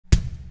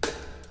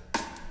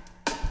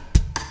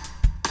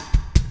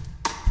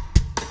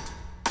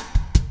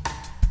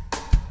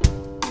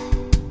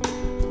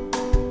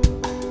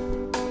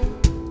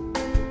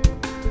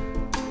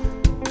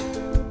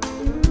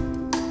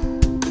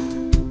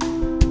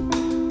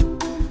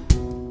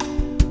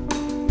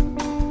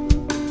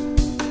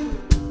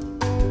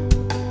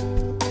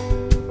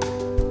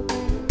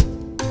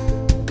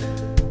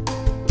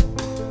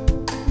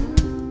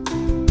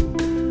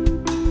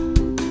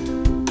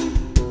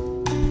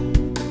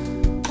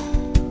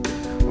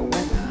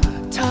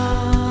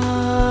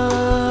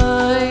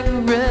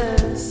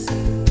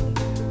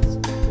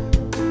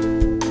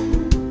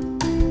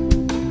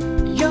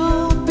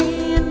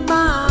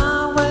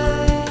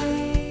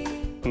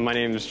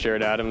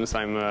Jared Adams.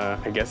 I'm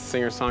I guess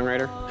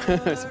singer-songwriter.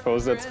 I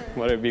suppose that's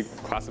what it'd be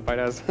classified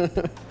as.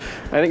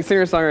 I think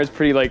singer-songwriter is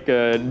pretty like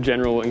a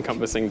general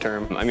encompassing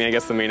term. I mean, I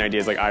guess the main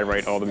idea is like I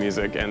write all the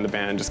music and the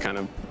band just kind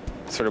of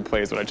sort of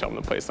plays what I tell them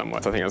to play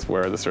somewhat. So I think that's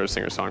where the sort of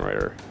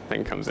singer-songwriter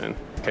thing comes in.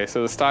 Okay,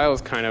 so the style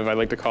is kind of, I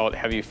like to call it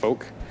heavy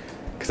folk,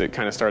 because it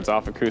kind of starts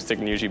off acoustic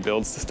and usually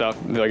builds to stuff.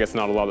 I guess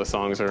not a lot of the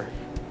songs are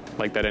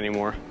like that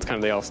anymore. It's kind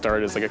of, they all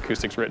start as like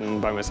acoustics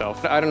written by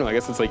myself. I don't know, I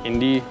guess it's like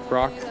indie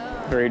rock,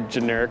 very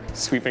generic,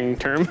 sweeping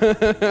term.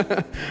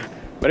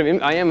 But I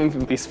mean, I am,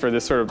 at least for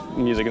this sort of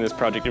music and this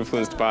project,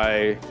 influenced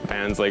by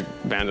bands like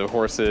Band of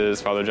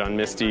Horses, Father John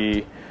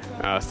Misty,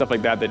 stuff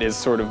like that, that is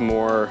sort of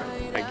more,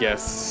 I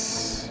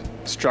guess,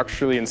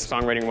 structurally and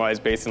songwriting-wise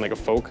based in like a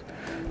folk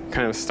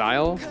kind of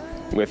style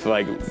with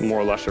like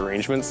more lush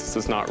arrangements. So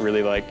it's not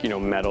really like, you know,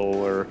 metal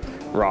or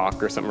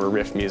rock or something, or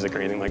riff music or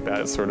anything like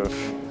that. It's sort of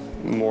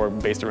more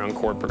based around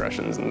chord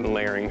progressions and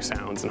layering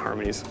sounds and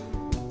harmonies.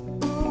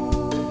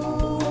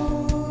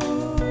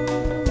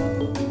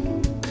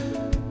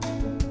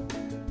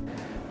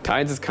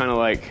 Tides is kind of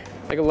like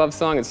a love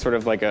song. It's sort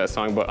of like a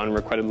song about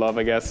unrequited love,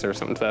 I guess, or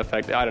something to that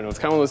effect. I don't know. It's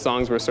kind of one of those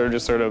songs where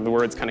the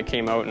words kind of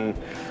came out and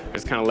I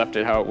just kind of left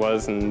it how it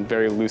was, and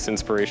very loose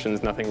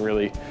inspirations, nothing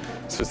really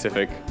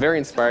specific. Very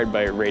inspired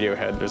by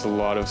Radiohead. There's a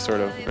lot of sort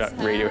of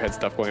Radiohead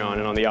stuff going on,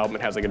 and on the album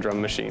it has like a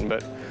drum machine,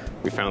 but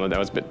we found that that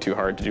was a bit too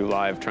hard to do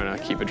live, trying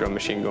to keep a drum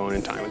machine going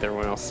in time with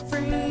everyone else.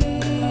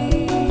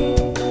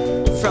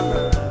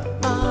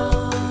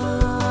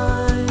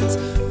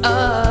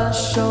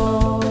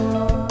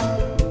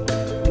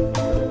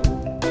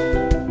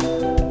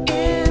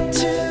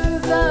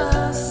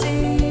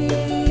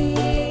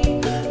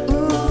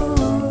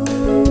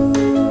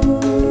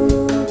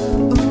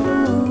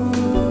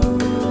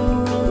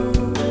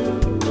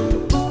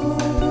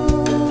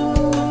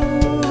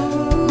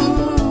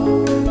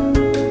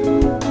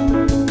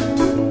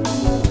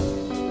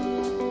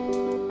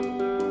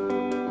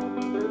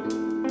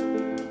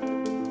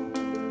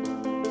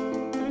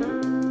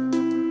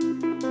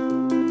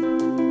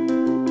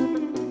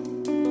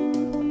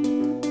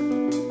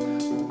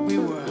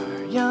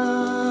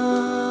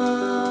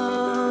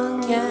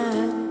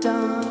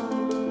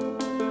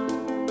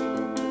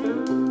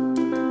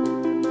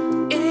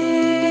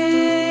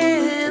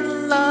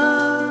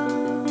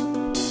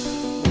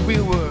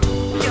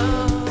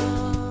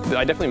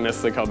 I definitely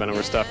miss the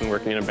Cowbell stuff and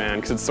working in a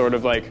band, because it's sort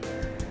of like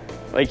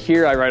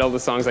here I write all the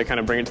songs, I kind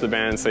of bring it to the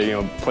band and say, you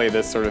know, play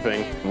this sort of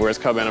thing. Whereas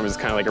Cowbell is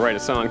kind of like I write a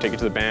song, take it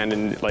to the band,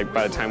 and like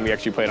by the time we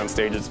actually play it on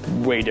stage, it's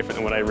way different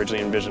than what I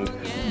originally envisioned.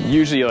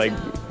 Usually like,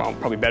 well,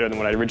 probably better than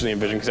what I originally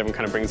envisioned, because everyone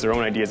kind of brings their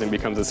own ideas and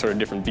becomes a sort of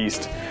different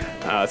beast.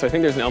 So I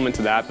think there's an element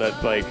to that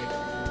like,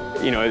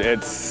 you know,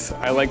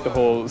 I like the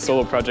whole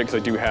solo project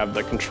because I do have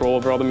the control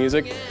over all the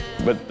music,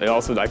 but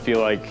I feel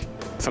like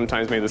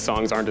sometimes maybe the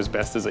songs aren't as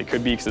best as they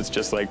could be because it's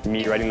just like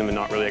me writing them and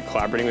not really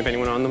collaborating with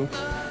anyone on them.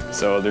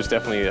 So there's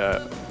definitely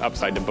an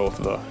upside to both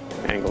of the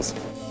angles.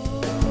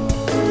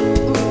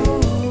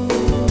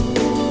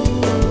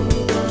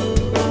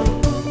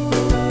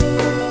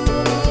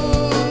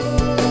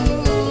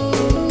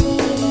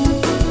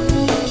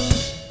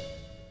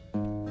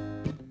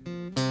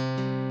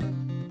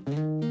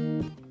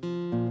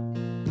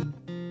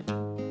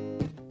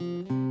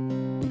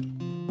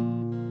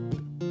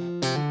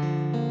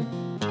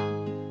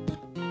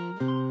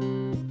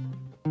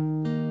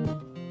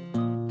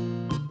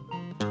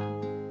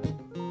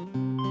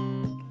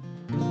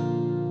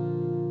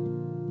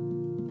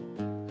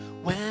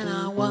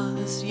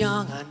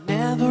 Young, I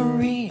never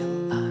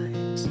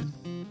realized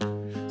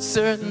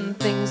certain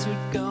things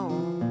would go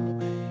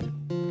away.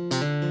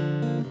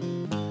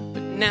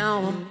 But now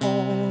I'm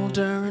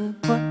older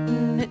and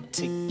putting it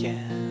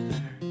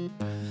together,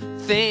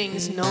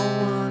 things no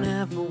one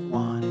ever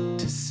wanted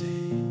to say.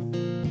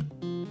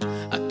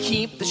 I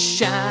keep the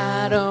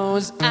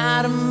shadows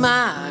out of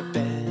my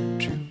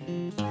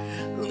bedroom,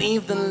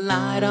 leave the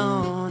light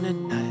on at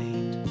night.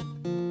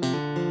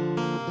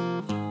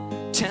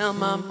 Tell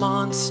my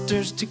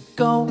monsters to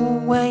go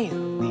away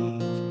and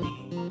leave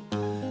me.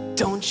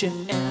 Don't you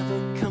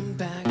ever come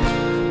back.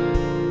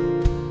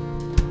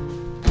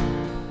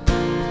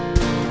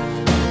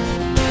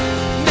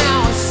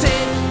 Now I sit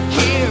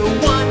here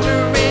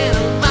wondering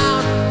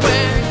about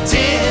where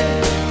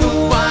did the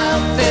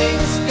wild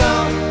things go.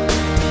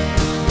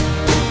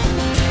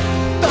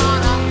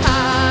 Thought I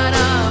had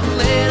a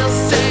little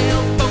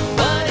sailboat,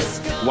 but it's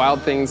gone.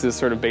 Wild Things is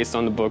sort of based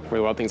on the book Where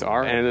the Wild Things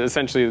Are, and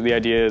essentially the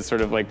idea is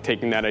sort of like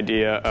taking that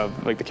idea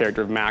of like the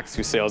character of Max,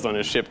 who sails on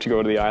his ship to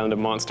go to the island of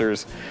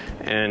monsters,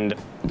 and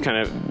kind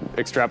of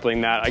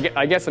extrapolating that.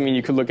 I guess, I mean,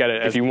 you could look at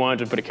it, if you wanted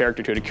to put a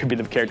character to it, it could be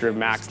the character of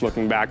Max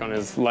looking back on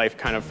his life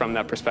kind of from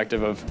that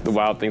perspective of the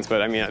wild things,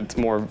 but I mean, it's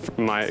more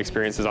from my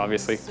experiences,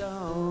 obviously.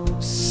 So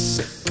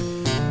sick.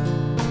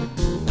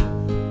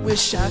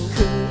 Wish I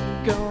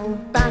could go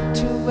back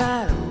to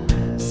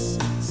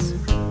adolescence,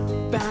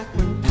 back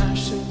when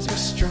passions were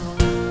strong.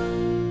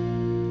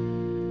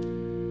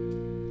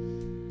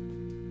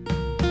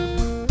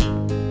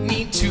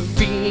 Need to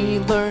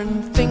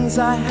relearn things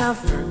I have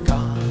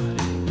forgotten,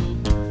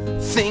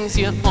 things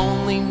you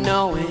only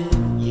know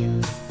in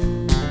youth.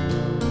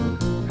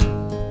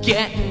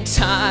 Getting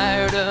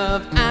tired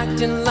of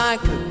acting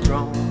like a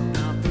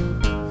grown-up,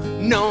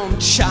 gnome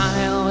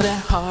child at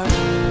heart.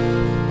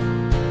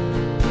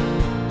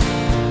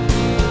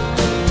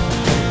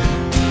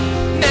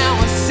 Now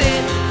I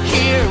sit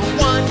here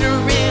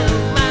wondering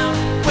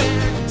aloud,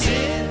 where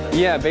did...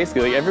 Yeah,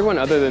 basically, like everyone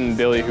other than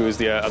Billy, who is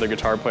the other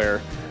guitar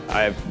player,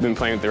 I've been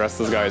playing with the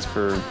rest of those guys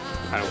for,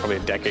 I don't know, probably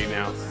a decade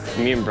now.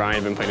 Me and Brian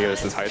have been playing together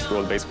since high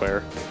school, the bass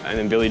player. And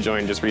then Billy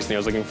joined just recently. I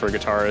was looking for a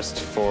guitarist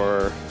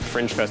for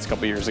Fringe Fest a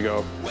couple years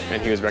ago,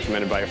 and he was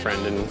recommended by a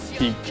friend. And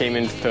he came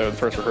into the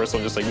first rehearsal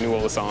and just like knew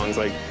all the songs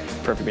like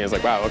perfectly. I was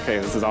like, wow, okay,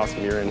 this is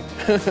awesome, you're in.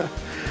 But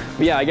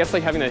yeah, I guess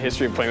like having that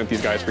history of playing with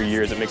these guys for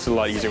years, it makes it a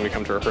lot easier when we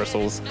come to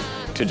rehearsals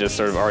to just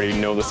sort of already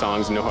know the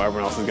songs, know how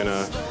everyone else is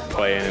gonna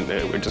play, and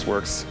it just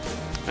works.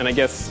 And I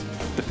guess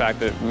the fact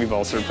that we've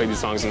all sort of played these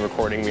songs in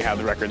recording, we have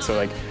the record, so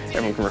like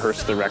everyone can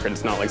rehearse the record.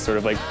 It's not like sort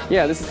of like,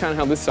 yeah, this is kind of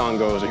how this song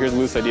goes, or here's a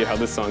loose idea how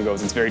this song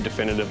goes. It's very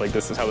definitive, like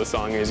this is how the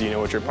song is, you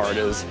know what your part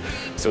is.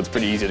 So it's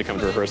pretty easy to come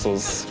to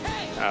rehearsals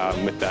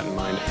with that in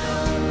mind.